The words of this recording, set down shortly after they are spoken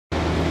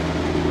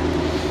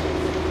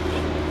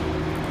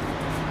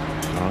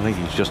I think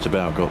he's just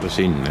about got this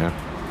in now.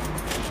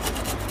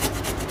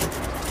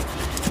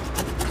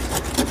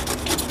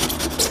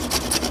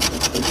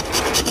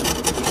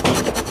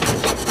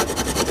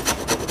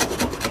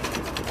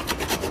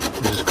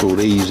 This is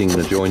called easing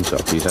the joint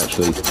up. He's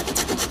actually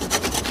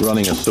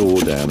running a saw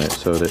down it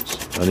so that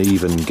it's an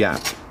even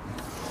gap.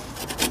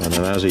 And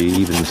then as he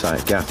evens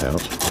that gap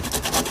out,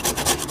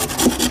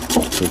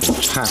 we can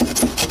tap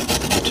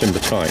the timber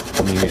tight.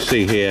 And you can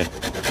see here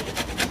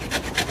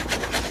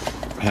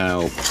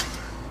how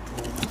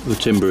the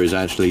timber is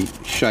actually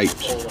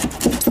shaped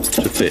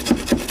to fit.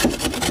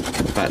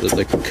 The fact that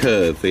the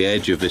curve, the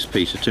edge of this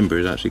piece of timber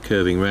is actually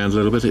curving around a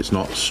little bit. It's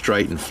not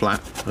straight and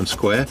flat and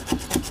square.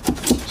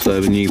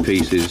 So the new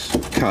piece is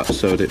cut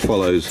so that it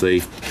follows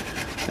the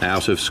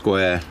out of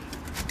square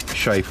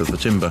shape of the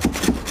timber.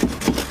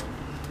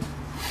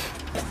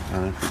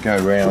 And if we go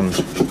round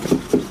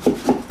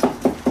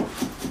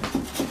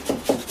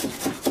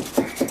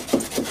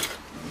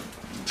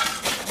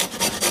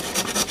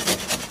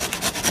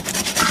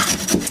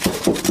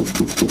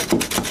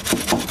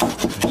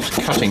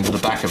cutting to the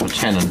back of a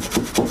tenon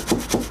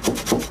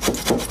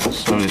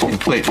so it's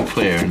completely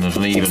clear and there's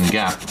an even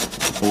gap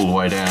all the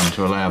way down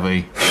to allow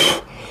the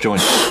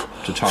joint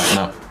to tighten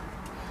up.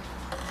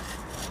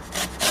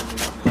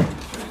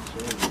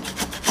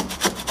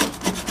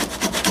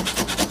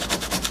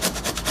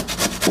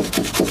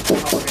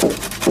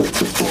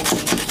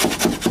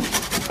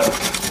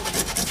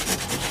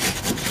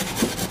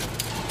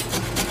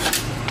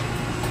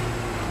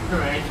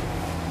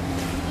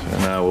 So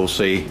now we'll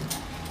see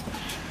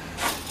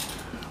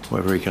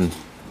whether he can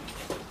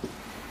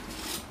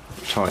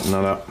tighten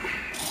that up.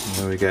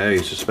 There we go,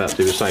 he's just about to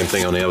do the same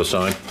thing on the other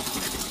side.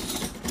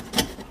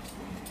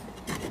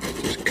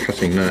 Just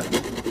cutting that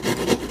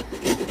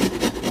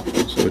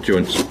so the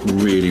joint's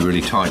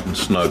really tight and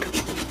snug.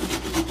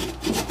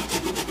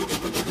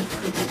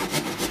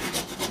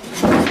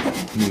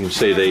 You can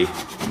see the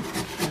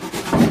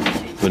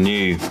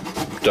new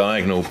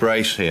diagonal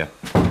brace here,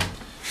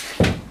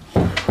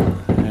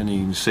 and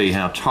you can see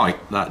how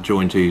tight that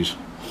joint is.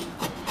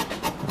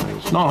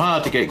 It's not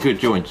hard to get good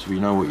joints if you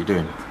know what you're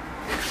doing.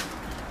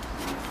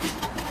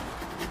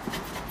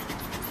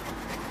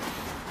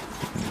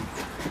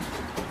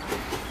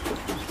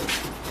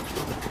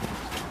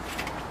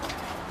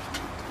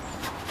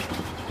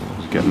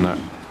 Getting that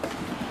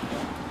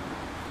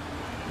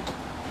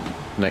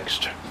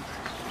next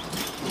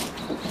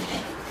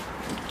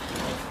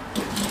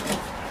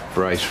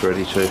brace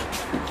ready to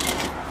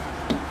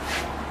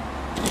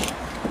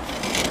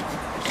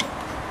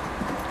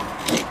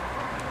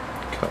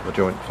cut the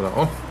joint for that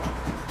one.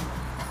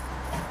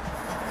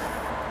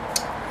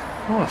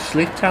 Oh,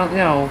 slipped out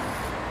the hole.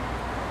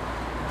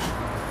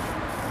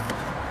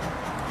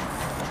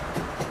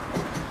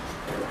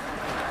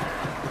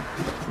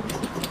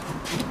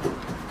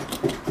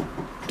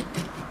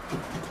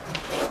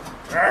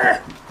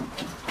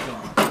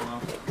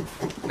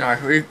 No,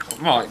 we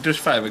might just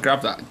favour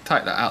grab that,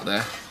 take that out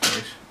there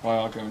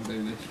while I go and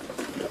do this.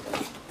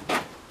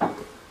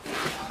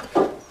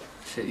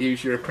 Shit,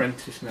 use your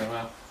apprentice now,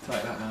 Al.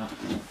 Take that out.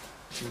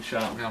 Some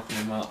sharp helping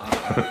him like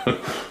that.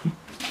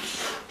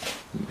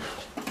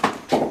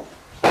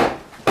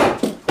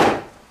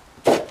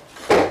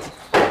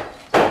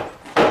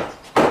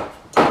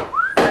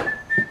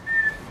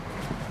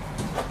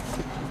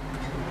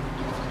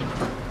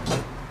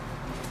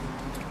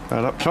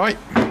 That up tight.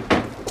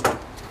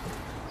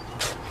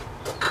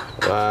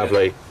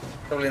 Lovely.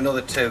 Probably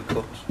another 2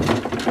 cuts. You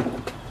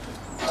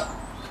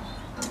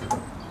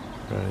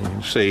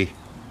can see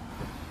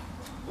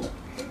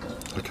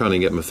I can't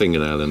even get my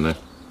fingernail in there.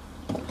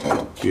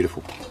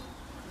 Beautiful.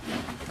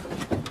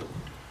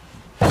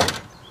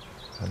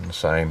 And the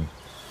same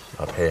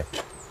up here.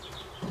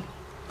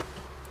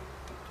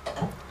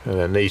 And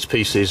then these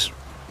pieces,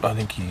 I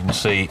think you can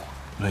see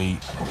the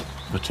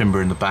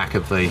timber in the back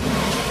of the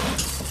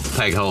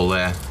peg hole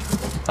there.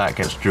 That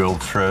gets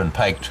drilled through and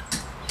pegged.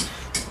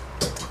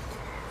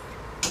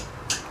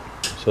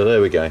 So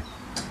there we go. You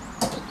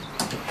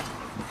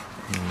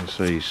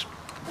see he's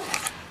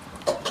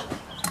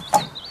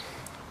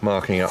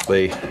marking up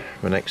the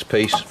next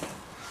piece.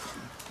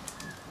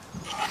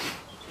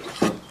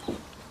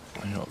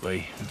 We've got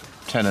the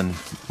tenon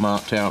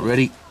marked out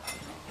ready.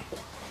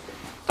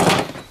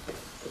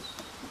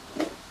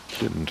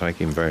 Didn't take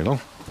him very long.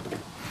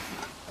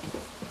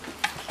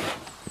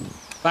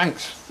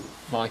 Thanks,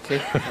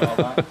 Mikey.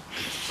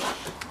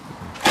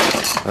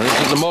 And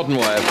this is the modern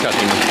way of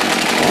cutting.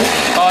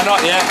 Oh,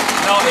 not yet,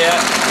 not yet.